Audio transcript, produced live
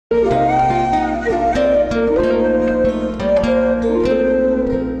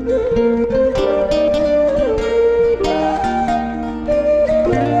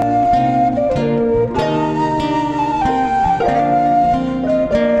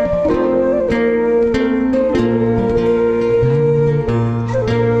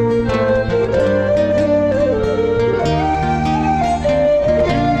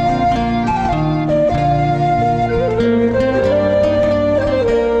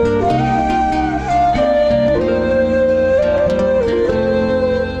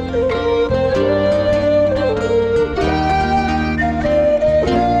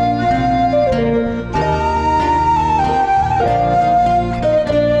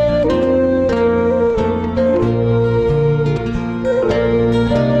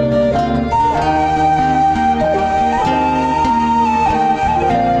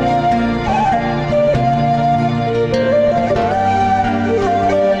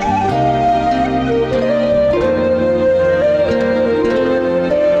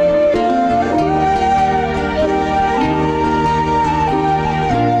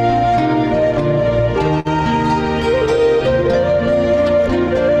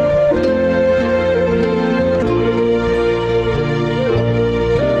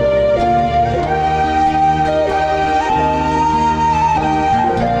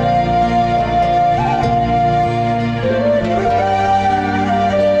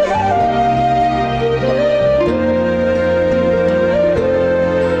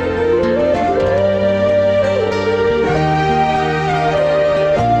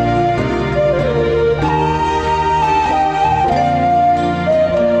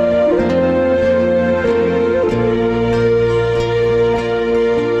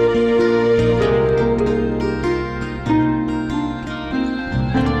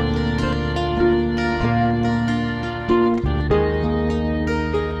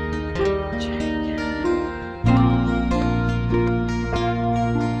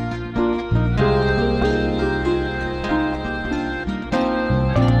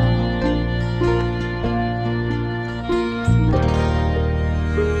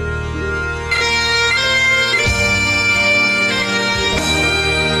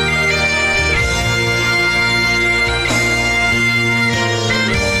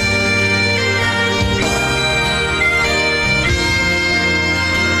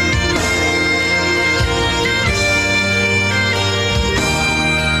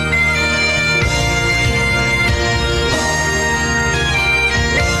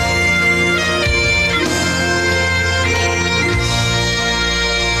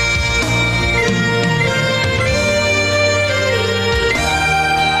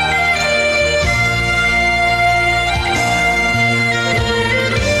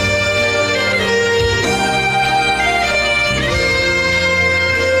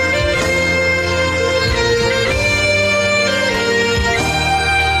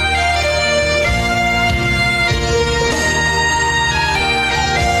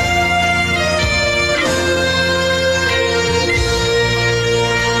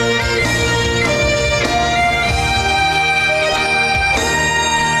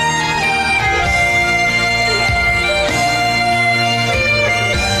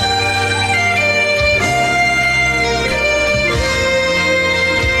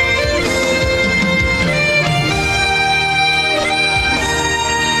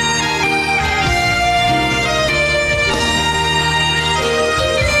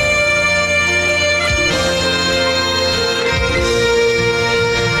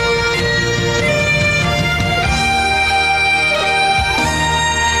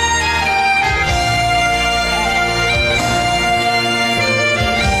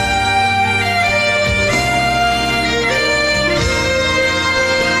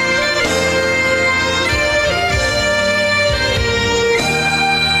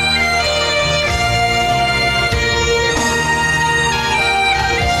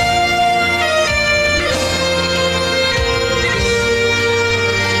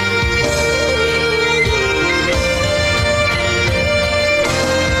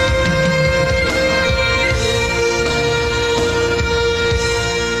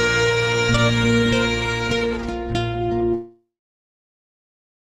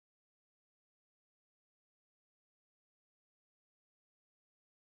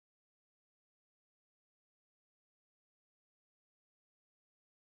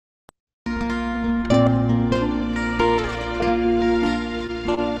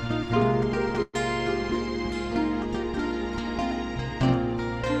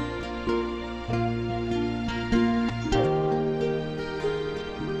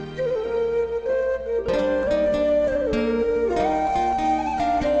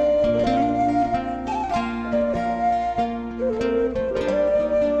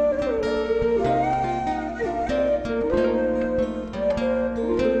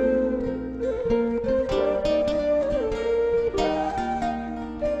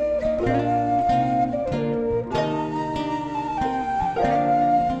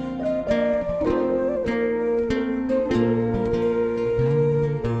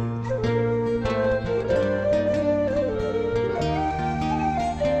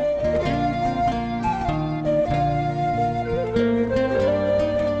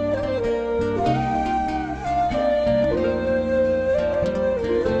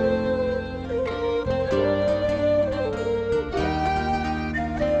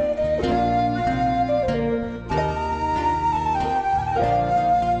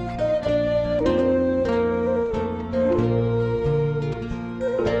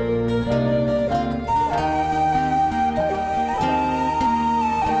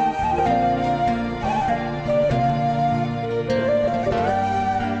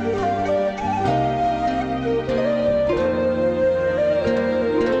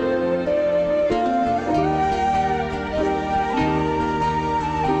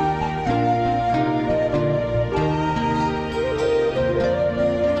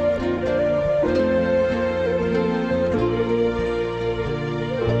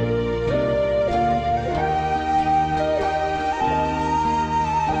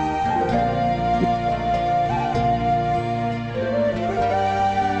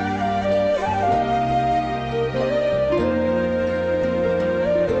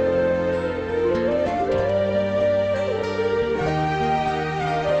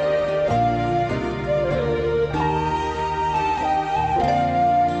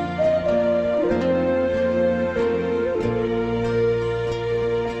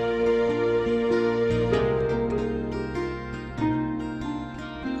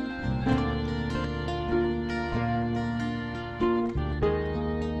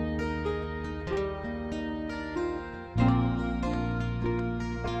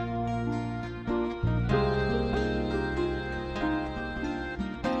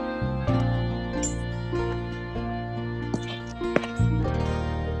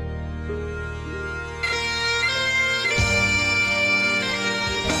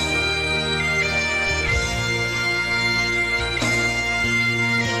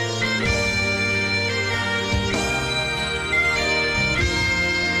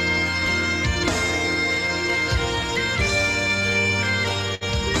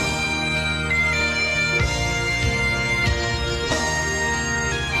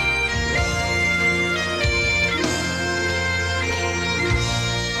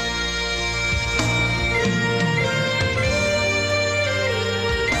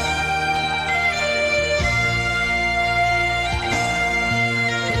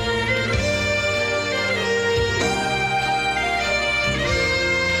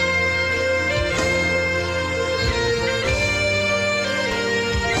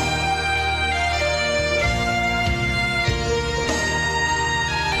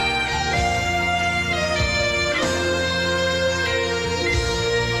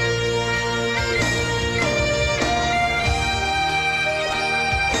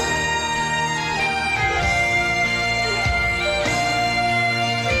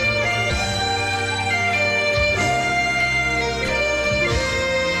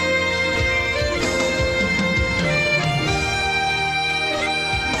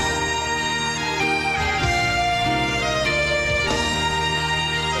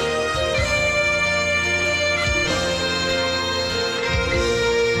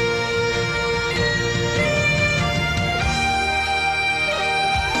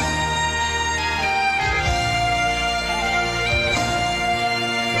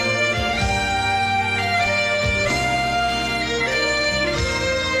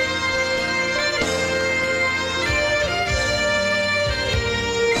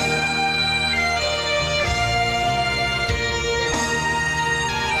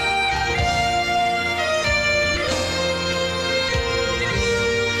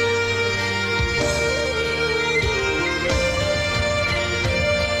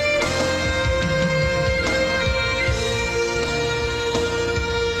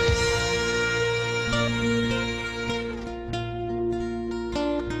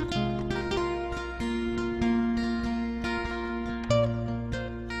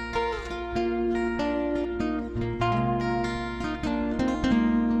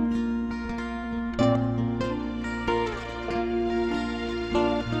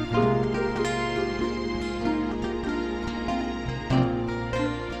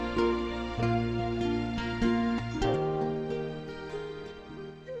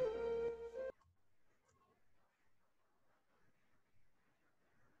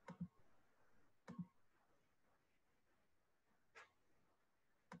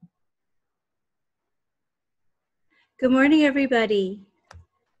Good morning, everybody.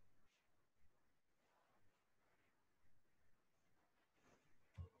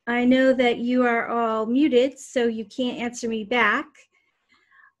 I know that you are all muted, so you can't answer me back.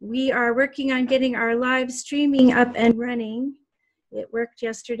 We are working on getting our live streaming up and running. It worked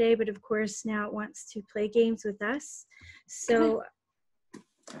yesterday, but of course now it wants to play games with us. So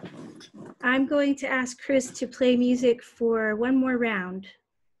I'm going to ask Chris to play music for one more round,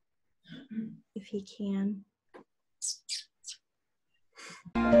 if he can.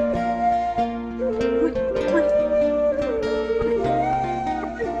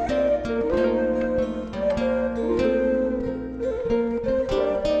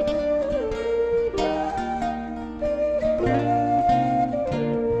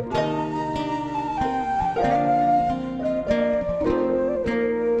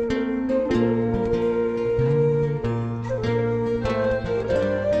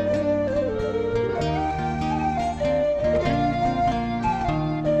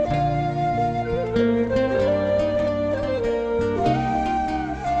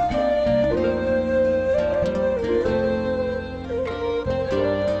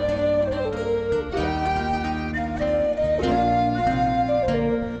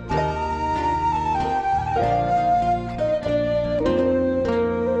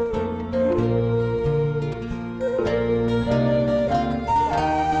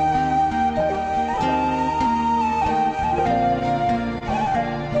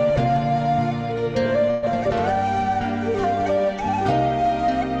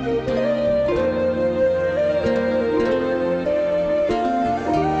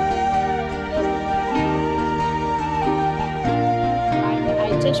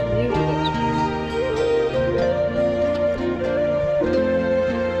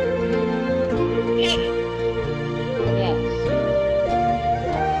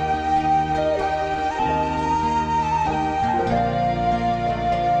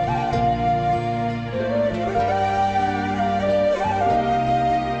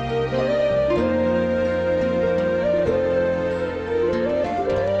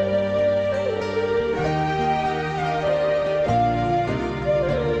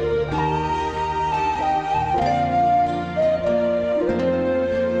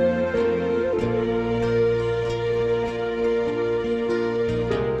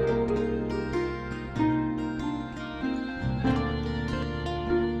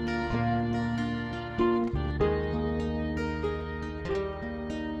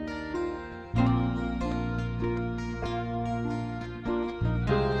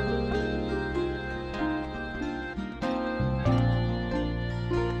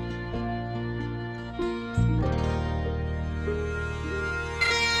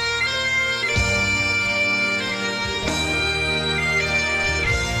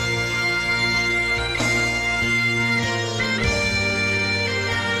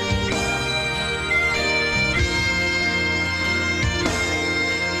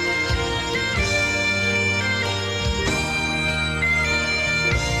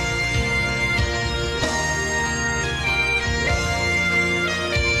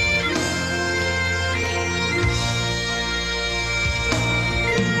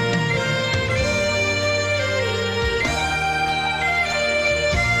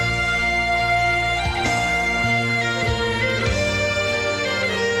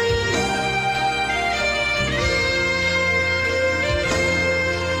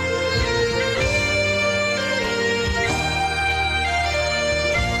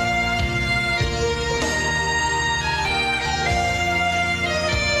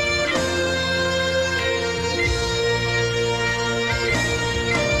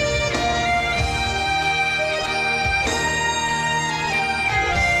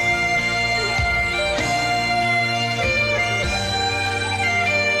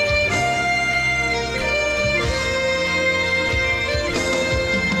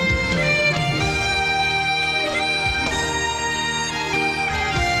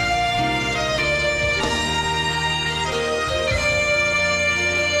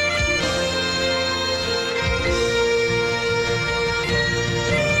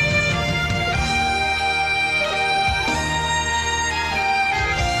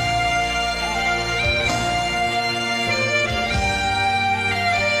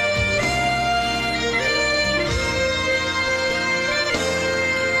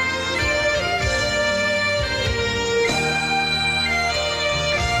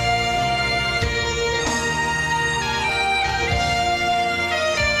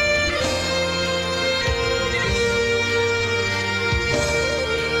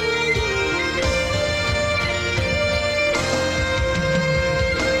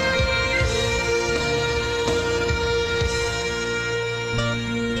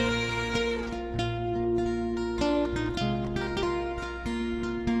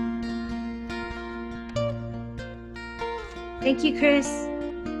 Thank you, Chris.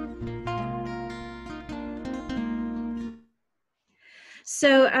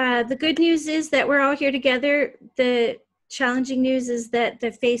 So the good news is that we're all here together. The challenging news is that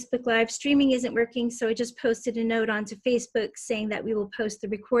the Facebook live streaming isn't working, so I just posted a note onto Facebook saying that we will post the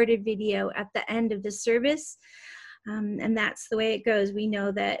recorded video at the end of the service. And that's the way it goes. We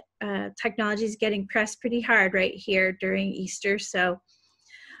know that technology is getting pressed pretty hard right here during Easter, so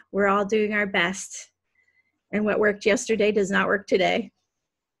we're all doing our best. And what worked yesterday does not work today.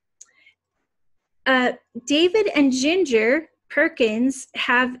 David and Ginger Perkins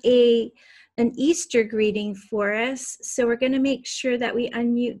have an Easter greeting for us, so we're going to make sure that we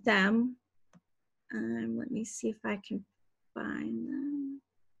unmute them. Let me see if I can find them.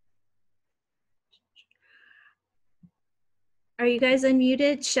 Are you guys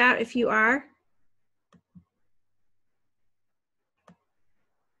unmuted? Shout if you are.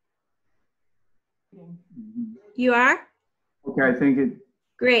 You are? Okay, I think it.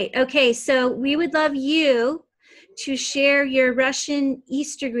 Great. Okay, so we would love you to share your Russian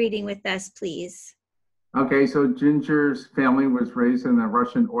Easter greeting with us, please. Okay, so Ginger's family was raised in the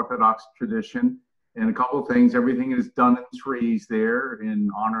Russian Orthodox tradition, and a couple of things. Everything is done in trees there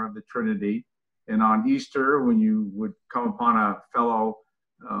in honor of the Trinity. And on Easter, when you would come upon a fellow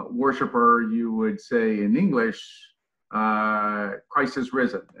worshiper, you would say in English, Christ is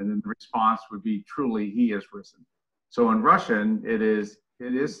risen. And then the response would be, truly, he is risen. So in Russian, it is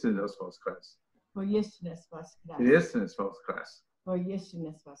истинность воскрес. Истинность воскрес. Истинность воскрес.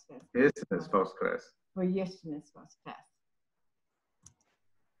 Истинность воскрес. Истинность воскрес. Истинность воскрес.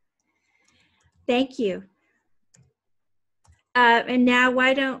 Thank you. And now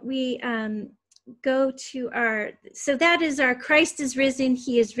why don't we go to so that is our Christ is risen,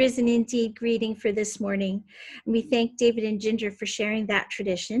 he is risen indeed greeting for this morning. And we thank David and Ginger for sharing that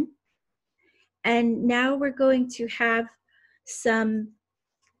tradition. And now we're going to have some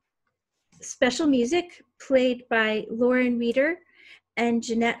special music played by Lauren Reeder and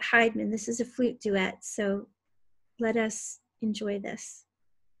Jeanette Heidman. This is a flute duet, so let us enjoy this.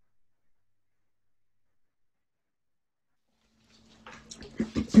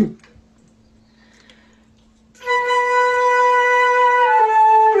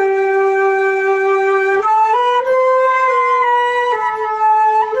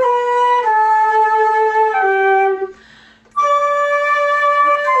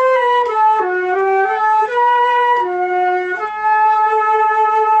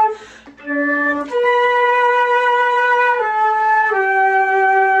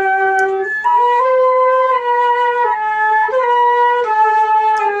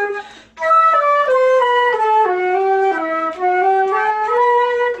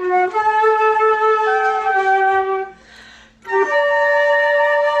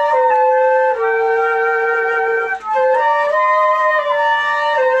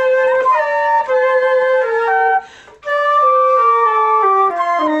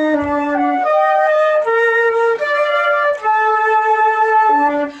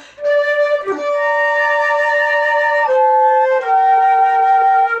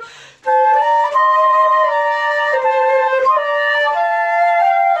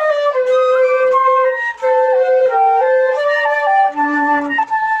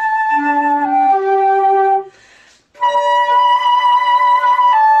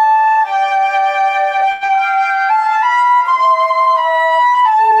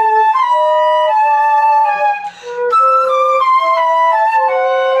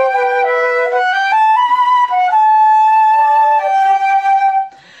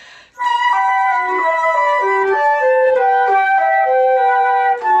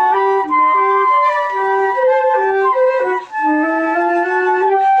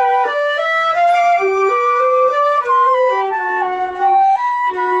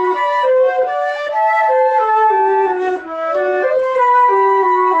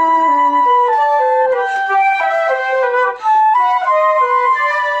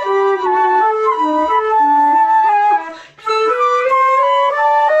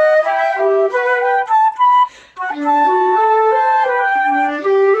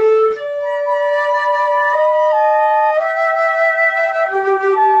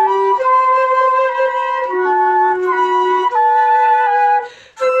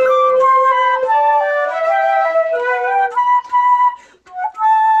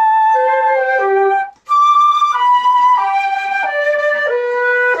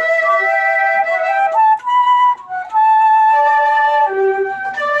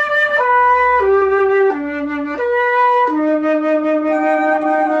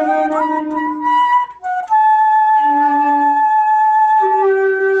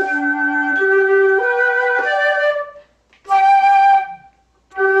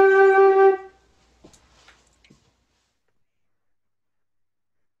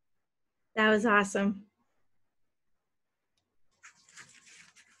 That was awesome.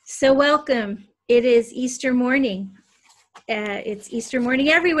 So welcome. It is Easter morning. It's Easter morning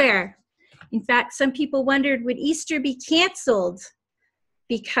everywhere. In fact, some people wondered, would Easter be canceled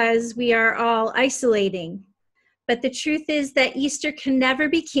because we are all isolating? But the truth is that Easter can never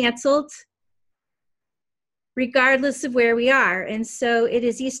be canceled, regardless of where we are. And so it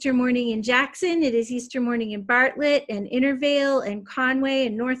is Easter morning in Jackson, it is Easter morning in Bartlett and Intervale and Conway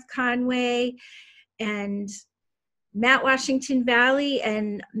and North Conway and Mount Washington Valley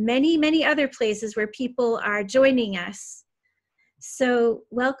and many, many other places where people are joining us. So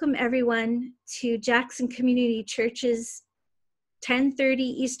welcome everyone to Jackson Community Church's 10:30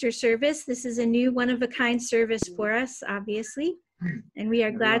 Easter service. This is a new one-of-a-kind service for us, obviously, and we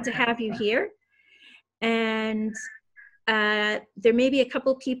are glad to have you here. And there may be a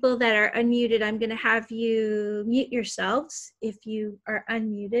couple people that are unmuted. I'm going to have you mute yourselves if you are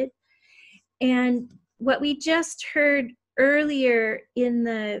unmuted. And what we just heard earlier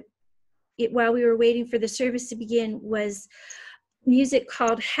while we were waiting for the service to begin was music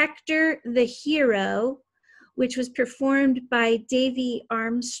called Hector the Hero, which was performed by Davy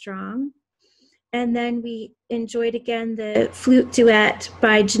Armstrong. And then we enjoyed again the flute duet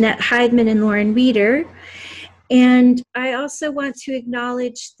by Jeanette Heidman and Lauren Weeder. And I also want to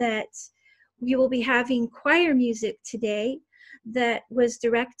acknowledge that we will be having choir music today that was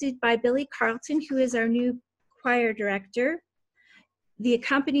directed by Billy Carlton, who is our new choir director. The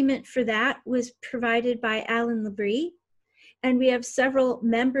accompaniment for that was provided by Alan Labrie. And we have several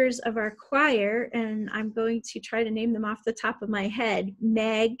members of our choir, and I'm going to try to name them off the top of my head.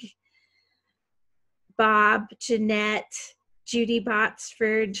 Meg, Bob, Jeanette, Judy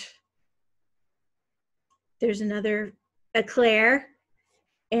Botsford. There's another, Claire,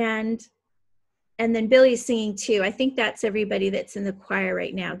 and then Billy's singing too. I think that's everybody that's in the choir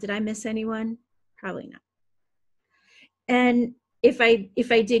right now. Did I miss anyone? Probably not. And if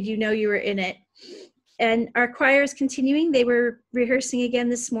I did, you know you were in it. And our choir is continuing. They were rehearsing again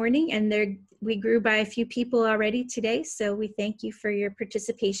this morning, and we grew by a few people already today. So we thank you for your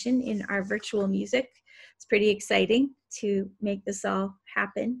participation in our virtual music. It's pretty exciting to make this all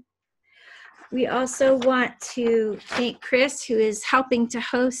happen. We also want to thank Chris, who is helping to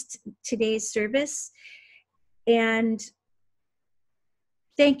host today's service, and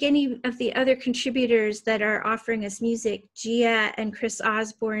thank any of the other contributors that are offering us music. Gia and Chris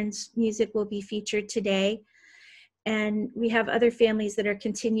Osborne's music will be featured today. And we have other families that are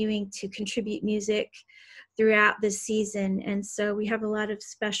continuing to contribute music throughout this season. And so we have a lot of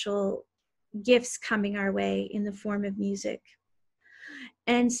special gifts coming our way in the form of music.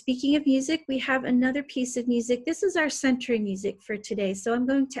 And speaking of music, we have another piece of music. This is our century music for today. So I'm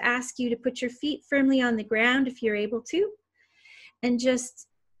going to ask you to put your feet firmly on the ground if you're able to, and just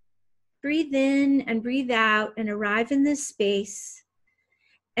breathe in and breathe out and arrive in this space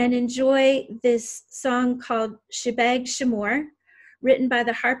and enjoy this song called Shebag Shemor, written by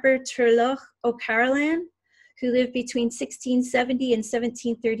the harper Turlough O'Carolan, who lived between 1670 and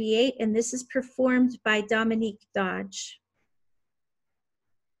 1738, and this is performed by Dominique Dodge.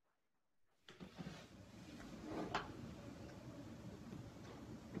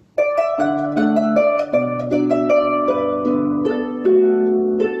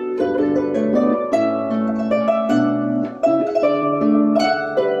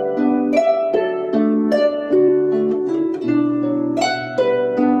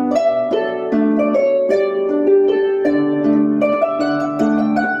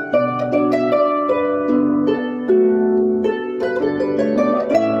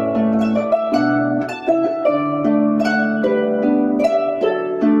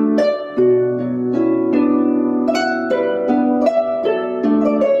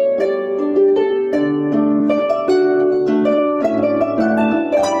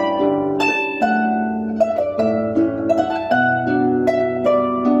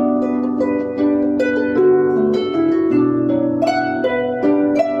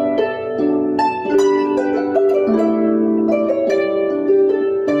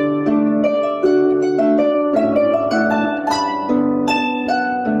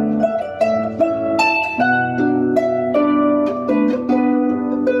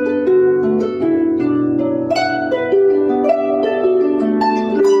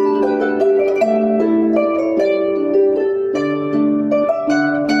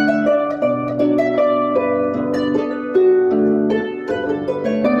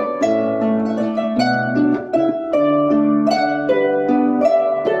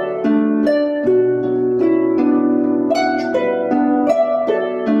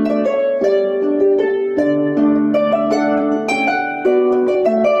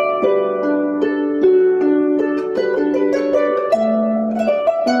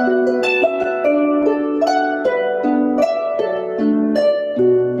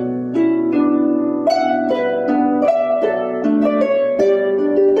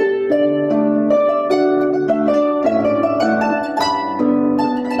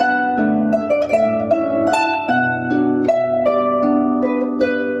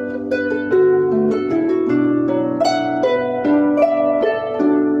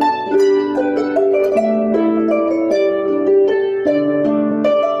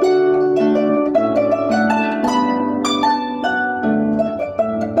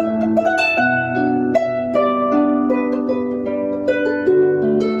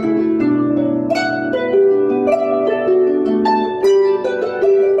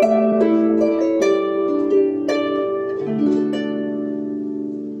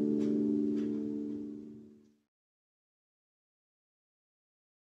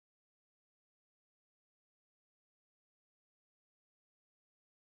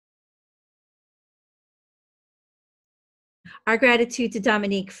 Our gratitude to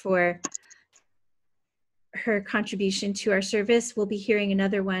Dominique for her contribution to our service. We'll be hearing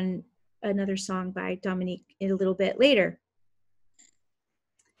another song by Dominique in a little bit later.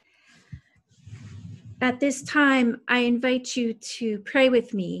 At this time, I invite you to pray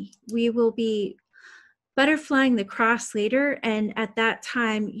with me. We will be butterflying the cross later, and at that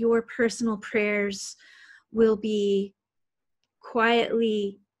time, your personal prayers will be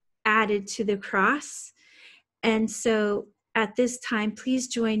quietly added to the cross. And so at this time, please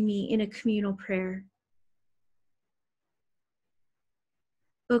join me in a communal prayer.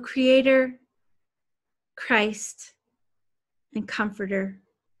 O Creator, Christ, and Comforter,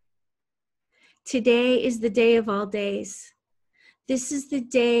 today is the day of all days. This is the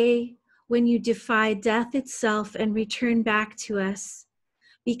day when you defy death itself and return back to us,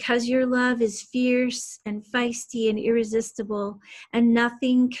 because your love is fierce and feisty and irresistible, and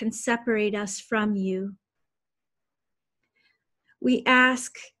nothing can separate us from you. We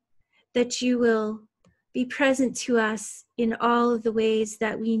ask that you will be present to us in all of the ways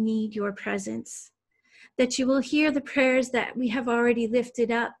that we need your presence, that you will hear the prayers that we have already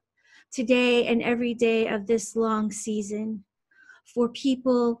lifted up today and every day of this long season, for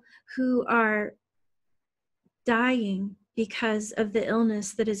people who are dying because of the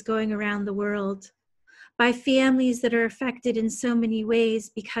illness that is going around the world, by families that are affected in so many ways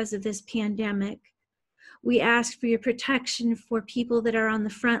because of this pandemic. We ask for your protection for people that are on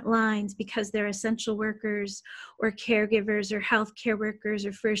the front lines because they're essential workers or caregivers or healthcare workers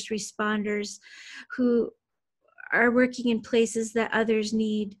or first responders who are working in places that others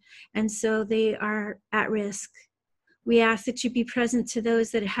need, and so they are at risk. We ask that you be present to those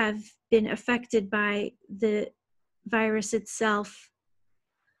that have been affected by the virus itself.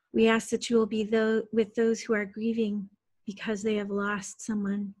 We ask that you will be with those who are grieving because they have lost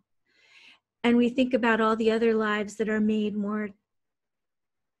someone. And we think about all the other lives that are made more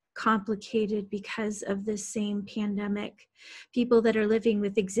complicated because of this same pandemic. People that are living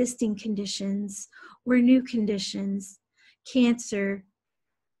with existing conditions or new conditions, cancer,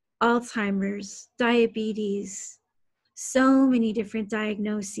 Alzheimer's, diabetes, so many different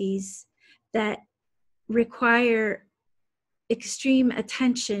diagnoses that require extreme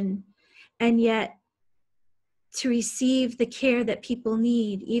attention, and yet to receive the care that people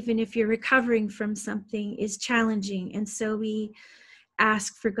need, even if you're recovering from something, is challenging. And so we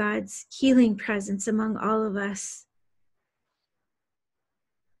ask for God's healing presence among all of us.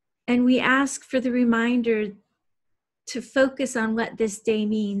 And we ask for the reminder to focus on what this day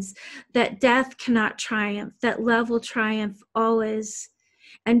means, that death cannot triumph, that love will triumph always,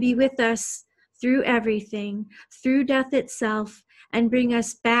 and be with us through everything, through death itself, and bring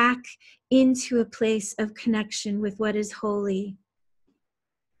us back into a place of connection with what is holy.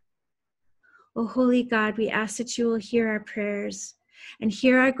 O holy God, we ask that you will hear our prayers and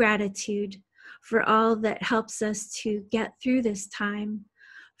hear our gratitude for all that helps us to get through this time,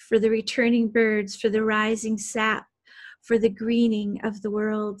 for the returning birds, for the rising sap, for the greening of the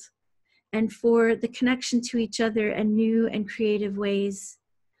world, and for the connection to each other in new and creative ways.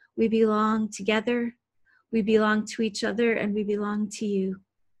 We belong together, we belong to each other, and we belong to you.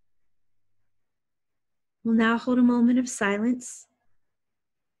 We'll now hold a moment of silence,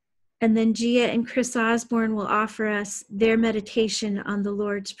 and then Gia and Chris Osborne will offer us their meditation on the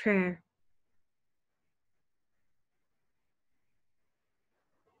Lord's Prayer.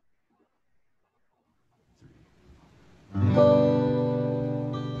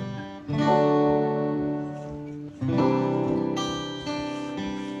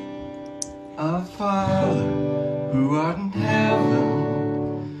 Our Father, who art in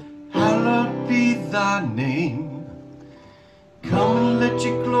heaven, hallowed be thy name. Come and let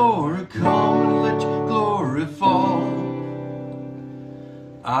your glory, come and let your glory fall.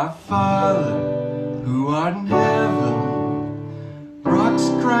 Our Father, who art in heaven, rocks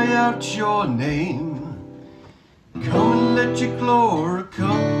cry out your name. Come and let your glory,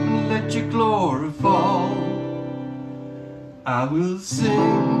 come and let your glory fall. I will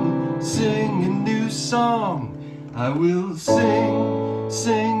sing a new song. I will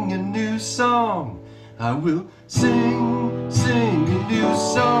sing a new song. I will sing a new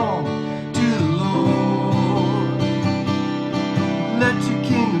song to the Lord. Let your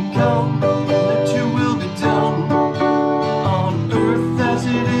kingdom come, let your will be done, on earth as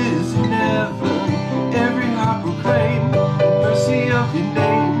it is in heaven. Every heart proclaim the mercy of your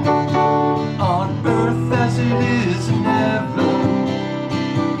name, on earth as it is in heaven.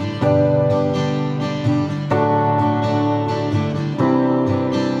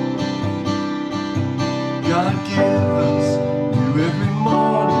 God give us new every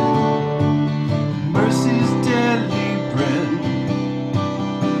morning, mercy's daily bread.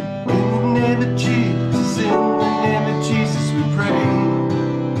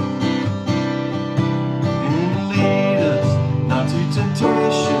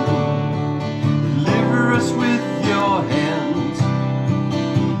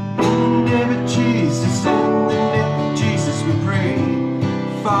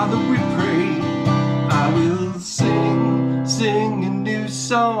 Father, we pray. I will sing, sing a new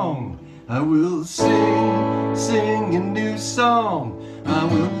song. I will sing, sing a new song. I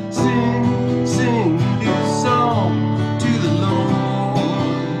will sing, sing a new song to the Lord.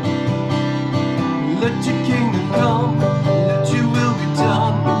 Let your kingdom come, let your will be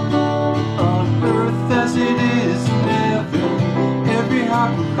done on earth as it is in heaven. Every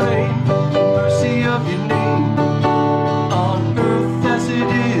heart proclaim the mercy of your name on earth as it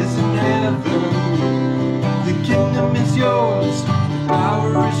is in heaven. The kingdom is yours, the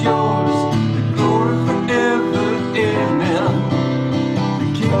power is yours, the glory forever, amen.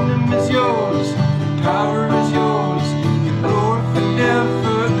 The kingdom is yours, the power is yours, the glory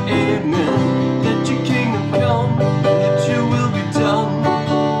forever, amen. Let your kingdom come, let your will be done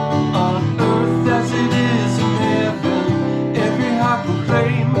on earth as it is in heaven. Every heart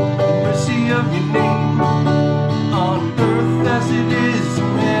proclaim the mercy of your name on earth as it is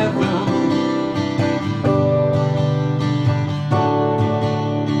in heaven.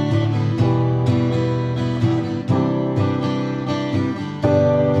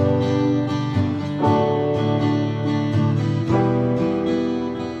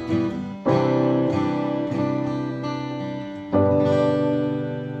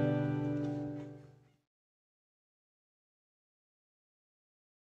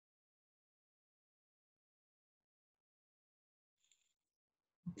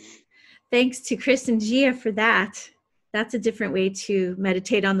 Thanks to Chris and Gia for that. That's a different way to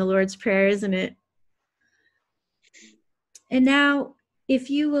meditate on the Lord's Prayer, isn't it? And now, if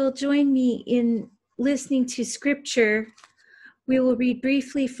you will join me in listening to scripture, we will read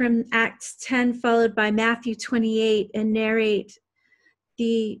briefly from Acts 10, followed by Matthew 28, and narrate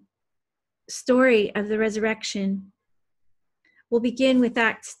the story of the resurrection. We'll begin with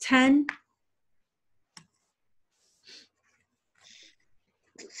Acts 10.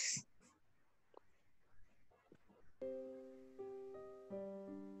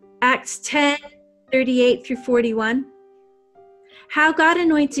 Acts 10, 38 through 41. How God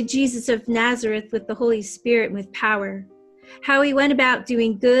anointed Jesus of Nazareth with the Holy Spirit and with power. How he went about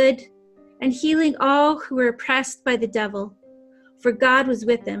doing good and healing all who were oppressed by the devil, for God was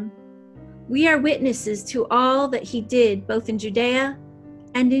with him. We are witnesses to all that he did, both in Judea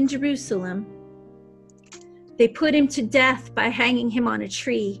and in Jerusalem. They put him to death by hanging him on a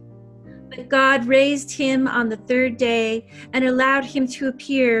tree. But God raised him on the third day and allowed him to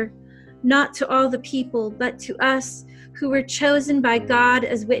appear, not to all the people, but to us who were chosen by God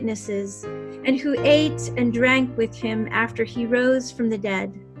as witnesses, and who ate and drank with him after he rose from the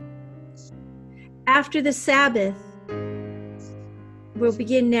dead. After the Sabbath, we'll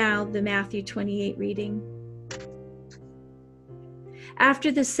begin now the Matthew 28 reading.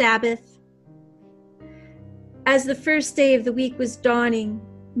 After the Sabbath, as the first day of the week was dawning,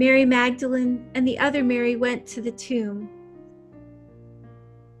 Mary Magdalene and the other Mary went to the tomb.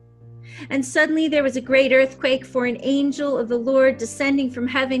 And suddenly there was a great earthquake, for an angel of the Lord descending from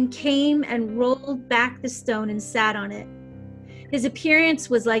heaven came and rolled back the stone and sat on it. His appearance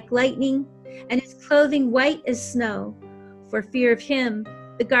was like lightning, and his clothing white as snow. For fear of him,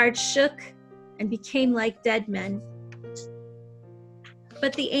 the guards shook and became like dead men.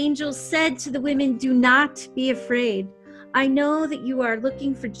 But the angel said to the women, "Do not be afraid. I know that you are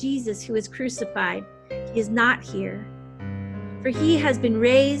looking for Jesus who was crucified. He is not here, for he has been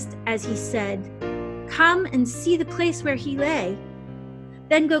raised, as he said. Come and see the place where he lay.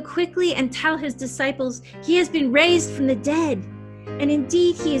 Then go quickly and tell his disciples, he has been raised from the dead. And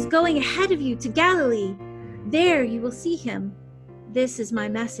indeed, he is going ahead of you to Galilee. There you will see him. This is my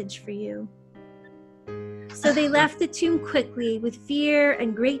message for you." So they left the tomb quickly with fear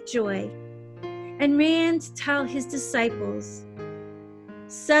and great joy, and ran to tell his disciples.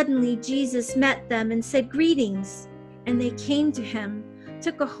 Suddenly Jesus met them and said, "Greetings." And they came to him,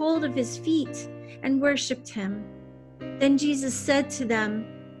 took a hold of his feet, and worshipped him. Then Jesus said to them,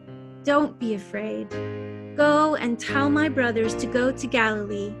 "Don't be afraid. Go and tell my brothers to go to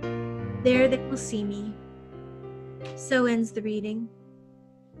Galilee. There they will see me." So ends the reading.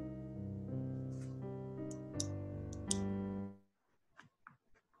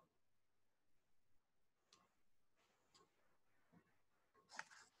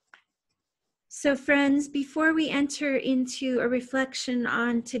 So friends, before we enter into a reflection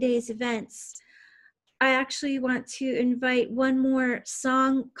on today's events, I actually want to invite one more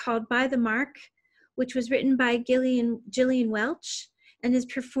song called "By the Mark," which was written by Gillian Welch and is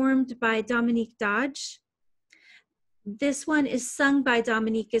performed by Dominique Dodge. This one is sung by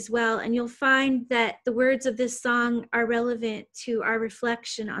Dominique as well, and you'll find that the words of this song are relevant to our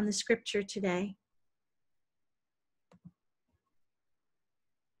reflection on the scripture today.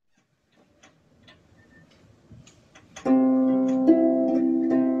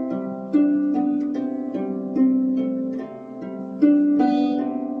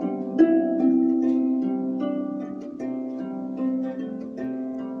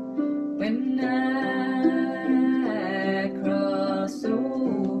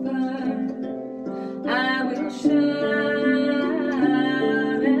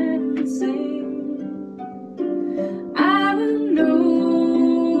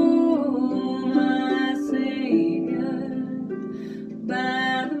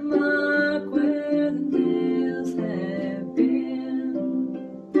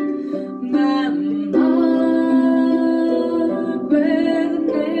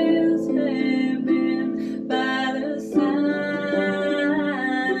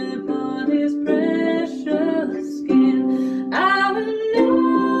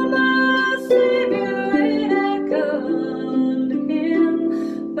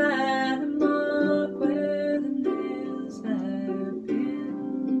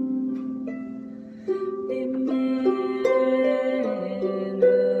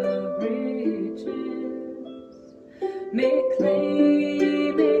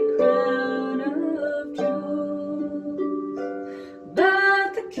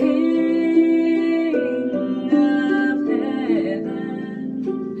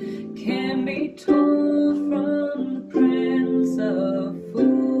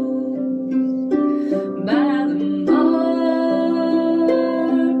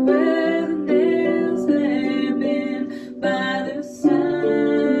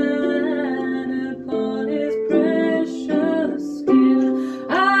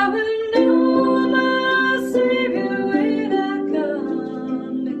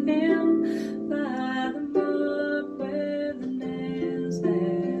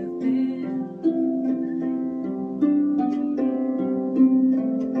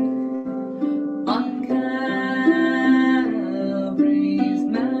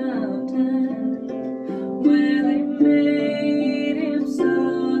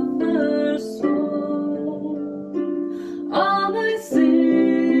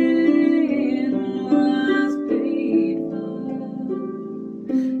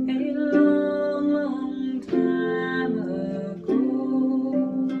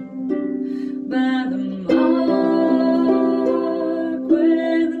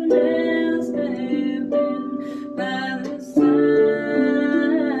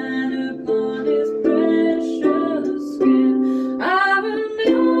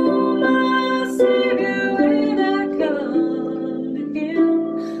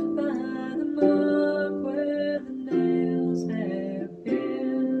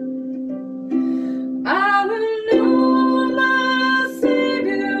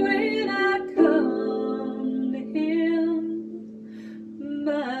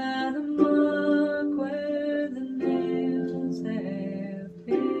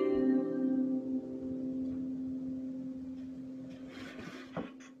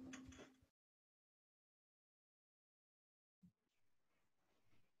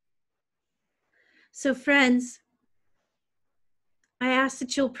 So friends, I ask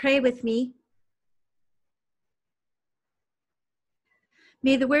that you'll pray with me.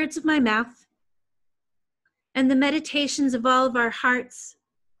 May the words of my mouth and the meditations of all of our hearts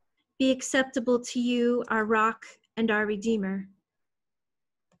be acceptable to you, our rock and our Redeemer.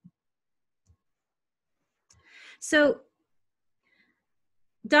 So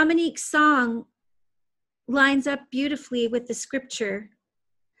Dominique's song lines up beautifully with the scripture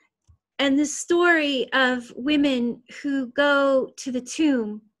and the story of women who go to the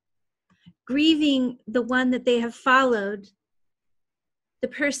tomb, grieving the one that they have followed, the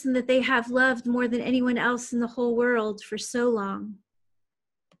person that they have loved more than anyone else in the whole world for so long.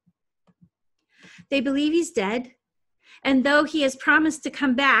 They believe he's dead, and though he has promised to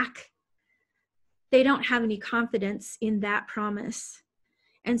come back, they don't have any confidence in that promise.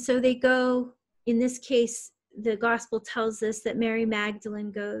 And so they go, in this case, the gospel tells us that Mary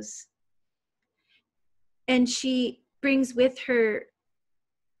Magdalene goes. And she brings with her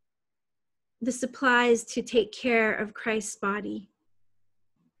the supplies to take care of Christ's body.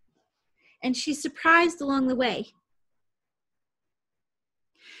 And she's surprised along the way.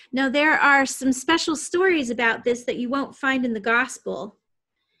 Now, there are some special stories about this that you won't find in the gospel.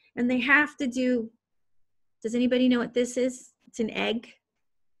 And they have to do, does anybody know what this is? It's an egg.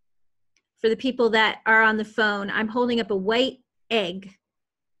 For the people that are on the phone, I'm holding up a white egg.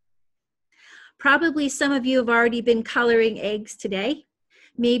 Probably some of you have already been coloring eggs today.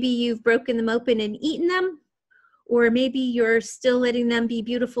 Maybe you've broken them open and eaten them, or maybe you're still letting them be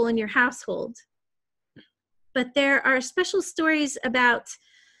beautiful in your household. But there are special stories about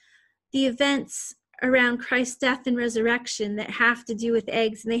the events around Christ's death and resurrection that have to do with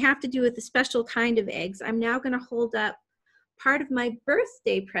eggs, and they have to do with a special kind of eggs. I'm now going to hold up part of my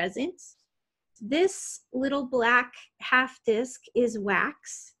birthday present. This little black half disc is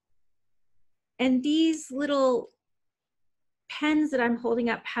wax, and these little pens that I'm holding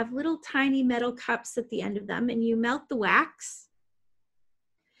up have little tiny metal cups at the end of them, and you melt the wax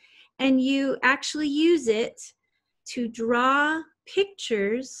and you actually use it to draw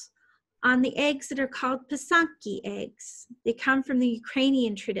pictures on the eggs that are called pisanki eggs. They come from the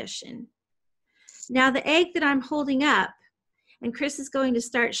Ukrainian tradition. Now the egg that I'm holding up, and Chris is going to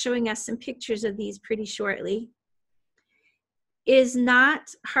start showing us some pictures of these pretty shortly, is not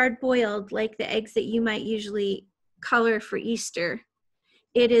hard-boiled like the eggs that you might usually color for Easter.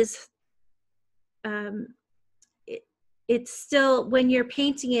 It is, it's still, when you're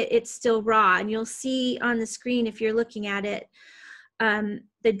painting it, it's still raw. And you'll see on the screen, if you're looking at it,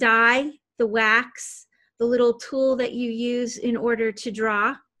 the dye, the wax, the little tool that you use in order to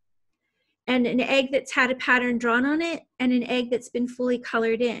draw, and an egg that's had a pattern drawn on it, and an egg that's been fully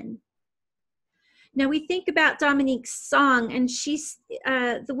colored in. Now we think about Dominique's song, and she's,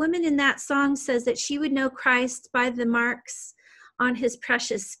 the woman in that song says that she would know Christ by the marks on his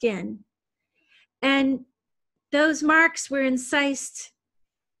precious skin. And those marks were incised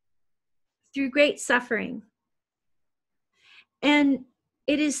through great suffering. And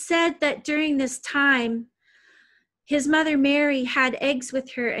it is said that during this time, his mother Mary had eggs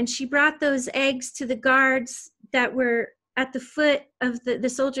with her, and she brought those eggs to the guards that were at the foot of the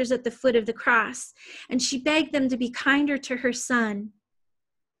soldiers at the foot of the cross. And she begged them to be kinder to her son.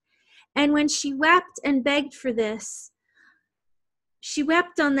 And when she wept and begged for this, she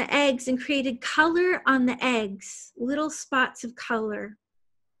wept on the eggs and created color on the eggs, little spots of color.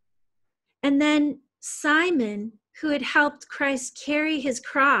 And then Simon, who had helped Christ carry his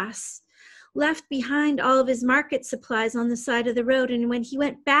cross, left behind all of his market supplies on the side of the road. And when he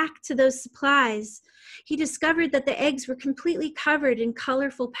went back to those supplies, he discovered that the eggs were completely covered in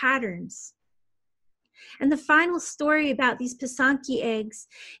colorful patterns. And the final story about these pisanki eggs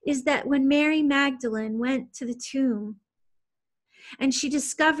is that when Mary Magdalene went to the tomb and she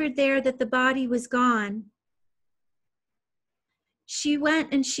discovered there that the body was gone, she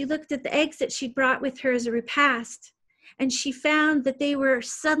went and she looked at the eggs that she'd brought with her as a repast, and she found that they were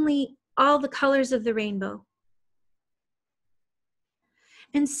suddenly all the colors of the rainbow.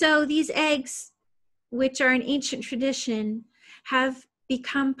 And so these eggs, which are an ancient tradition, have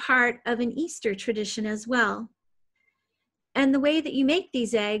become part of an Easter tradition as well. And the way that you make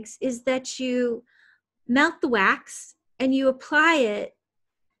these eggs is that you melt the wax and you apply it.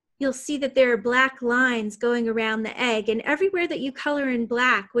 You'll see that there are black lines going around the egg, and everywhere that you color in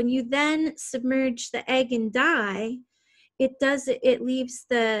black, when you then submerge the egg in dye, it leaves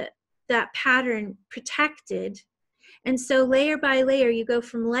that pattern protected. And so layer by layer, you go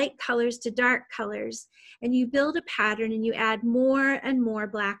from light colors to dark colors, and you build a pattern and you add more and more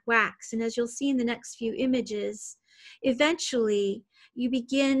black wax. And as you'll see in the next few images, eventually you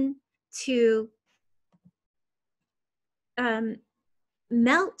begin to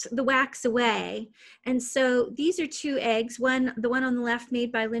melt the wax away. And so these are 2 eggs, the one on the left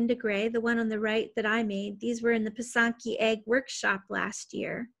made by Linda Gray, the one on the right that I made. These were in the Pisanki Egg Workshop last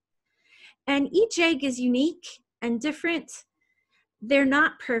year. And each egg is unique and different. They're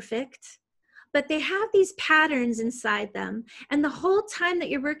not perfect, but they have these patterns inside them. And the whole time that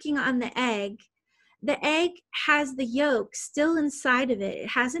you're working on the egg has the yolk still inside of it. It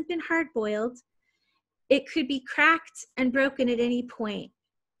hasn't been hard boiled. It could be cracked and broken at any point.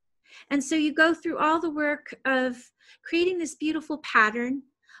 And so you go through all the work of creating this beautiful pattern,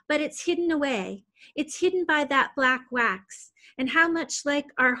 but it's hidden away. It's hidden by that black wax. And how much like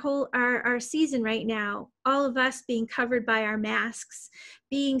our season right now, all of us being covered by our masks,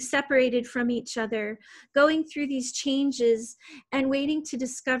 being separated from each other, going through these changes and waiting to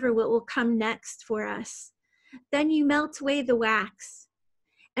discover what will come next for us. Then you melt away the wax,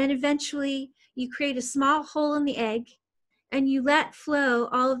 and eventually you create a small hole in the egg, and you let flow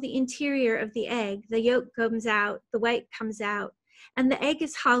all of the interior of the egg. The yolk comes out, the white comes out, and the egg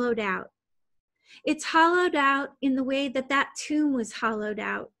is hollowed out. It's hollowed out in the way that that tomb was hollowed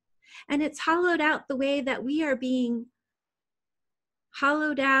out. And it's hollowed out the way that we are being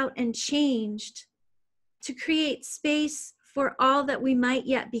hollowed out and changed to create space for all that we might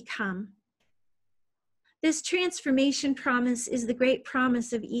yet become. This transformation promise is the great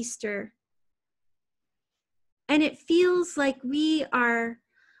promise of Easter. And it feels like we are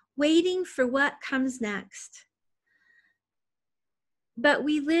waiting for what comes next. But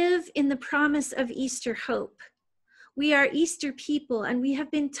we live in the promise of Easter hope. We are Easter people, and we have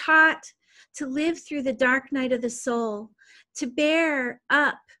been taught to live through the dark night of the soul, to bear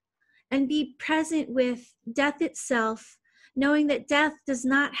up and be present with death itself, knowing that death does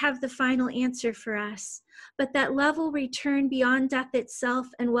not have the final answer for us, but that love will return beyond death itself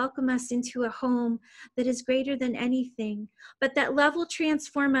and welcome us into a home that is greater than anything, but that love will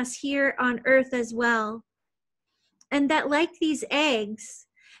transform us here on earth as well. And that like these eggs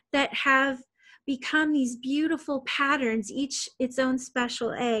that have become these beautiful patterns, each its own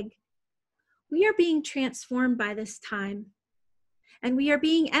special egg, we are being transformed by this time. And we are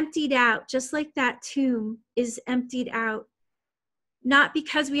being emptied out, just like that tomb is emptied out, not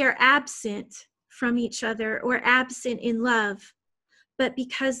because we are absent from each other or absent in love, but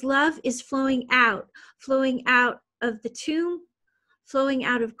because love is flowing out of the tomb, flowing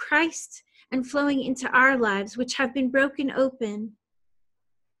out of Christ, and flowing into our lives, which have been broken open.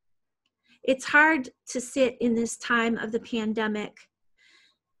 It's hard to sit in this time of the pandemic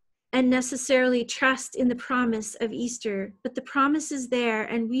and necessarily trust in the promise of Easter, but the promise is there,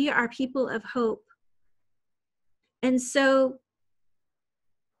 and we are people of hope. And so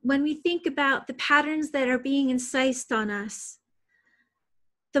when we think about the patterns that are being incised on us,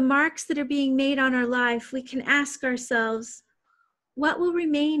 the marks that are being made on our life, we can ask ourselves, what will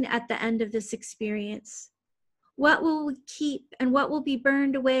remain at the end of this experience? What will we keep, and what will be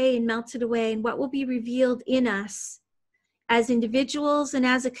burned away and melted away, and what will be revealed in us as individuals and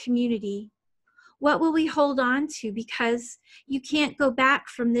as a community? What will we hold on to? Because you can't go back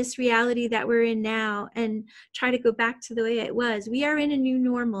from this reality that we're in now and try to go back to the way it was. We are in a new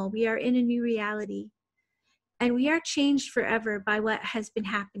normal. We are in a new reality. And we are changed forever by what has been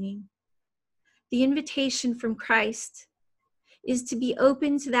happening. The invitation from Christ is to be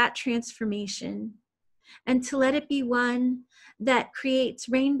open to that transformation and to let it be one that creates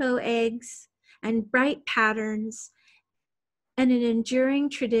rainbow eggs and bright patterns and an enduring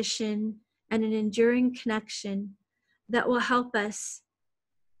tradition and an enduring connection that will help us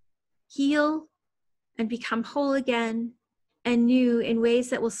heal and become whole again and new in ways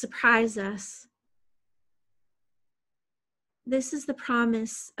that will surprise us. This is the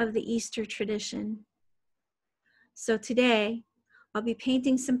promise of the Easter tradition. So today, I'll be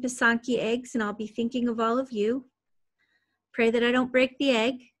painting some Pisanki eggs, and I'll be thinking of all of you. Pray that I don't break the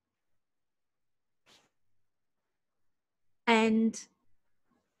egg. And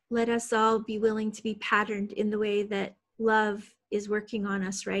let us all be willing to be patterned in the way that love is working on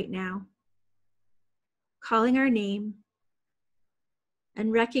us right now. Calling our name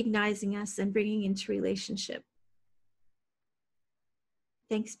and recognizing us and bringing into relationship.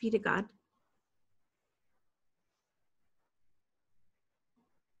 Thanks be to God.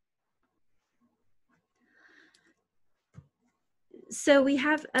 So we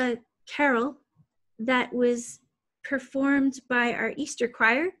have a carol that was performed by our Easter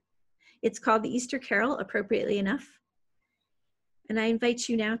choir. It's called the Easter Carol, appropriately enough. And I invite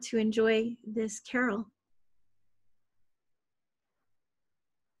you now to enjoy this carol.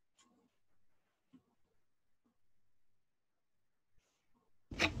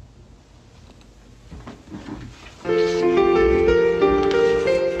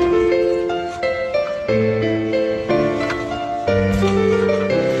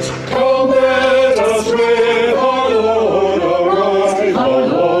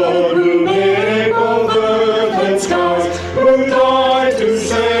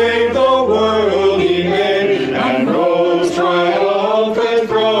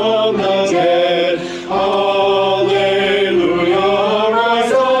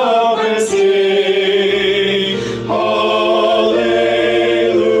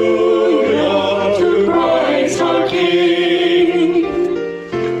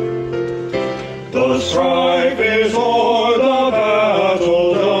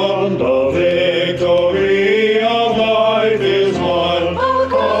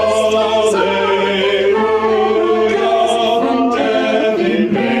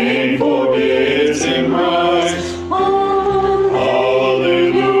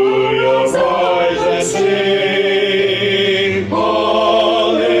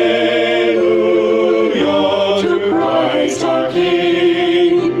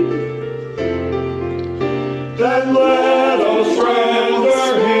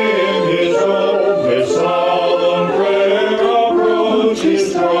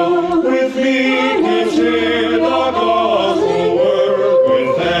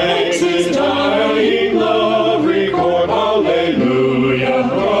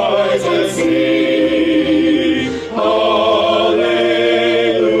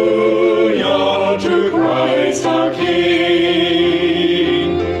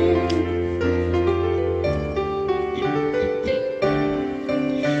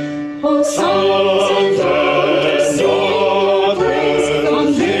 O sons and daughters, sing,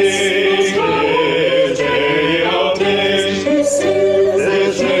 on this most day of days. This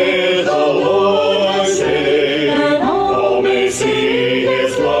is the Lord's day, and all may see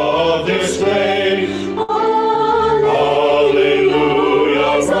His love displayed. Hallelujah,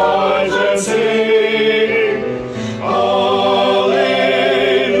 rise and sing. Hallelujah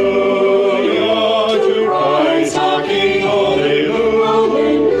to Christ our King. Hallelujah,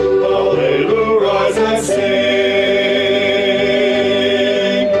 hallelujah, rise and sing.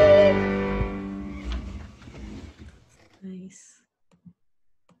 Nice.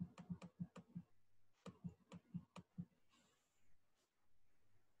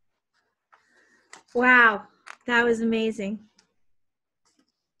 Wow, that was amazing.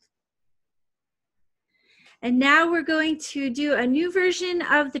 And now we're going to do a new version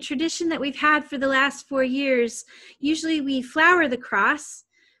of the tradition that we've had for the last 4 years. Usually we flower the cross,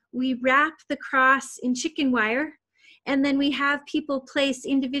 we wrap the cross in chicken wire, and then we have people place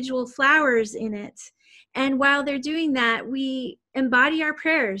individual flowers in it. And while they're doing that, we embody our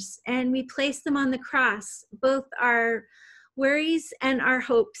prayers and we place them on the cross, both our worries and our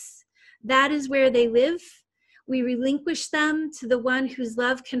hopes. That is where they live. We relinquish them to the one whose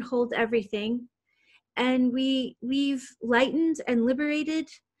love can hold everything. And we leave lightened and liberated,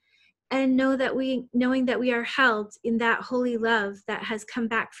 and knowing that we are held in that holy love that has come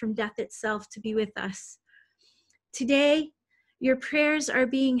back from death itself to be with us. Today, your prayers are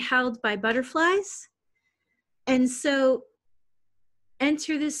being held by butterflies. And so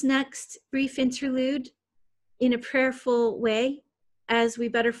enter this next brief interlude in a prayerful way as we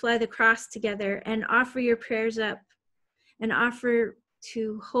butterfly the cross together and offer your prayers up and offer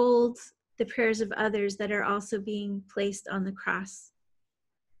to hold the prayers of others that are also being placed on the cross.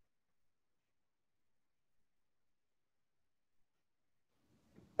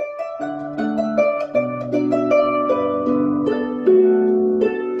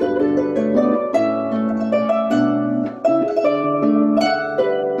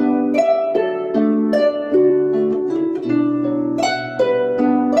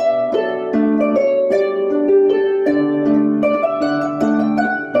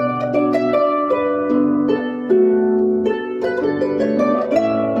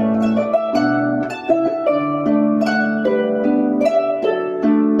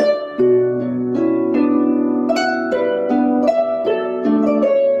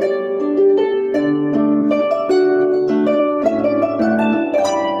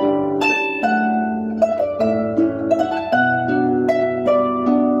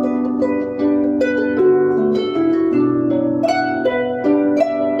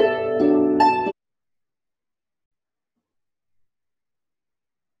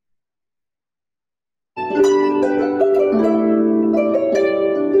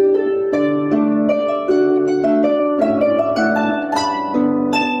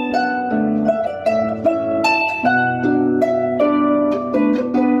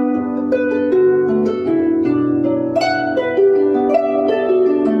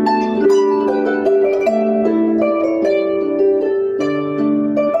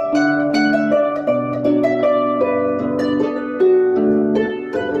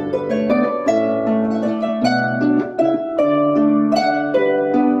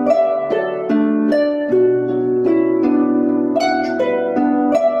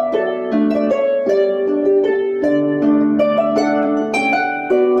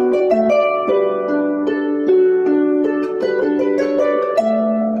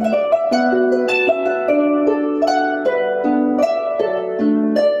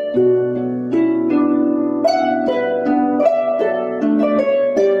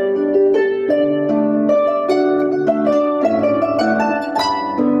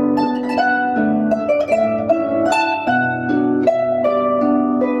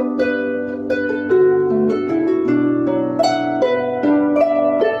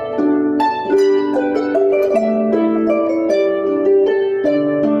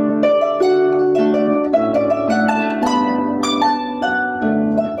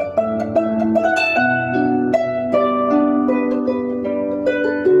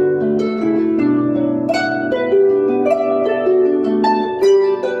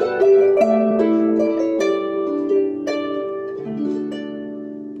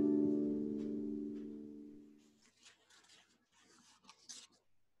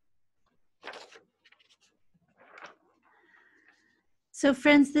 So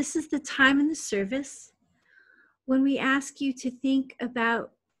friends, this is the time in the service when we ask you to think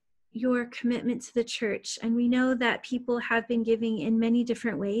about your commitment to the church. And we know that people have been giving in many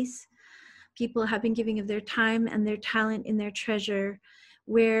different ways. People have been giving of their time and their talent and their treasure.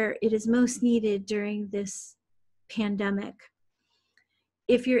 where it is most needed during this pandemic.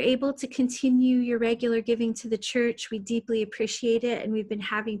 If you're able to continue your regular giving to the church, we deeply appreciate it. And we've been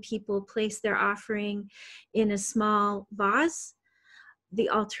having people place their offering in a small vase. The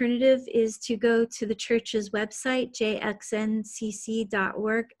alternative is to go to the church's website, jxncc.org,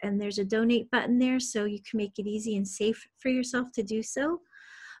 and there's a donate button there, so you can make it easy and safe for yourself to do so.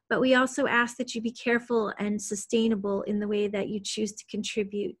 But we also ask that you be careful and sustainable in the way that you choose to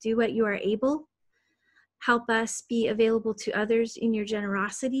contribute. Do what you are able. Help us be available to others in your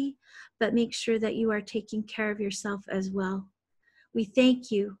generosity, but make sure that you are taking care of yourself as well. We thank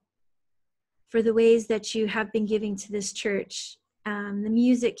you for the ways that you have been giving to this church, the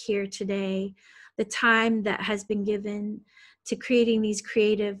music here today, the time that has been given to creating these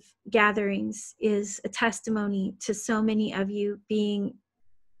creative gatherings is a testimony to so many of you being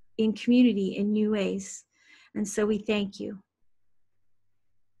in community in new ways. And so we thank you.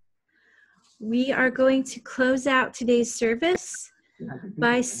 We are going to close out today's service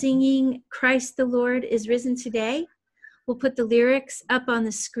by singing Christ the Lord is Risen Today. We'll put the lyrics up on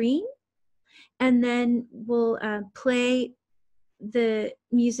the screen, and then we'll play the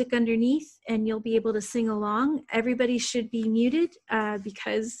music underneath, and you'll be able to sing along. Everybody should be muted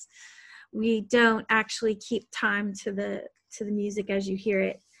because we don't actually keep time to the music as you hear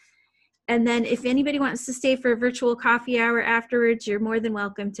it. And then if anybody wants to stay for a virtual coffee hour afterwards, you're more than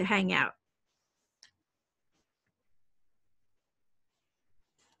welcome to hang out.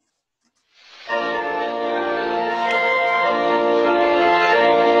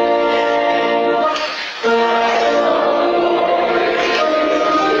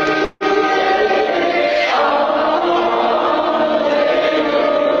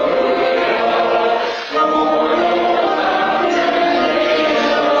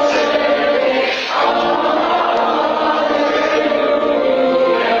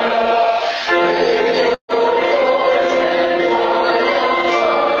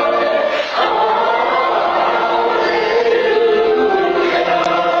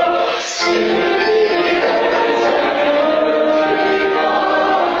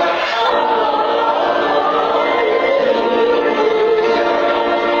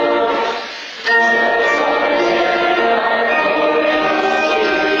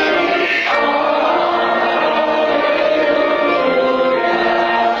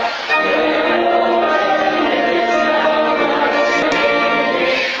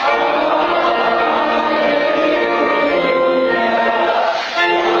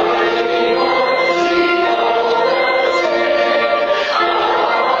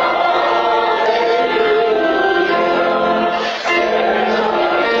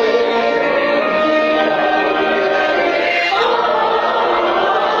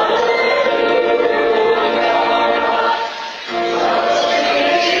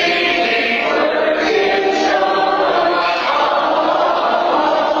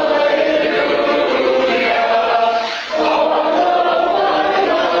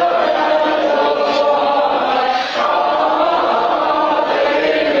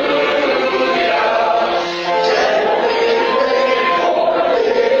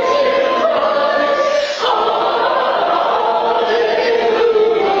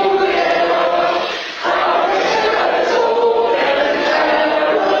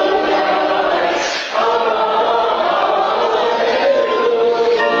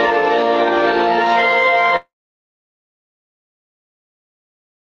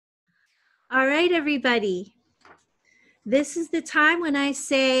 All right, everybody. This is the time when I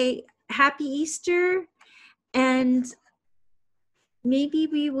say Happy Easter, and maybe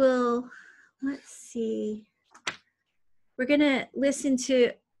we will, let's see. We're going to listen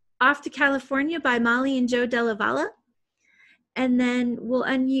to Off to California by Molly and Joe Della Valle, and then we'll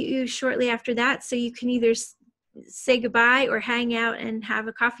unmute you shortly after that so you can either say goodbye or hang out and have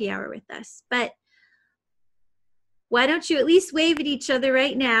a coffee hour with us. But why don't you at least wave at each other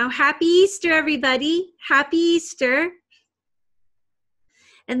right now? Happy Easter, everybody. Happy Easter.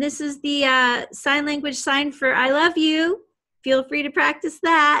 And this is the sign language sign for I love you. Feel free to practice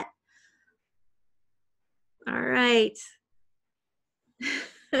that. All right.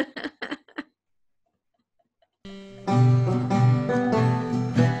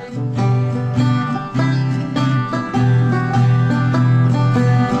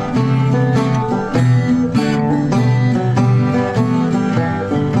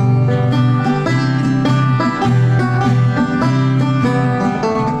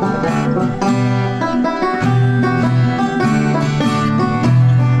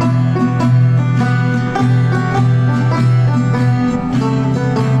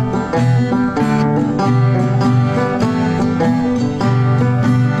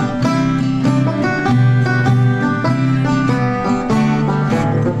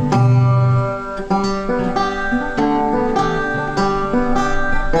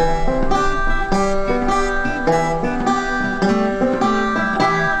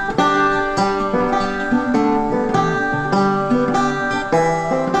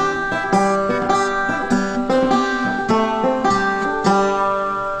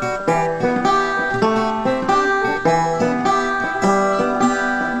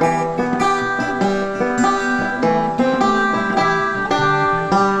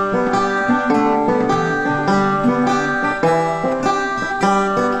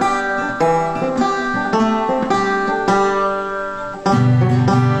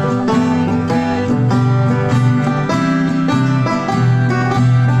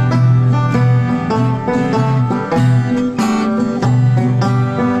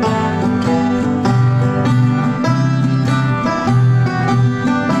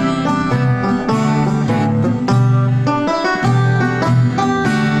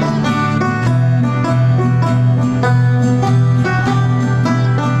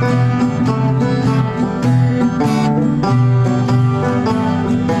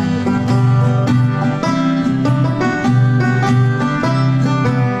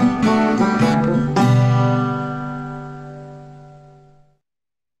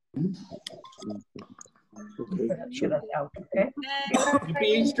 shut us out, okay? Happy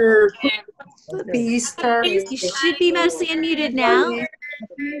Easter. Easter. You should be mostly unmuted now.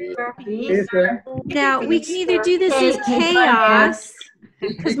 Now, we can either do this as chaos,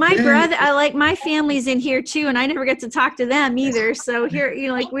 because my brother, my family's in here too, and I never get to talk to them either. So here,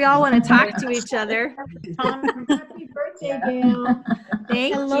 like we all want to talk to each other. Happy birthday, Gail.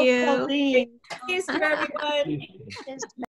 Thank Hello, you. Pauline. Easter, everyone.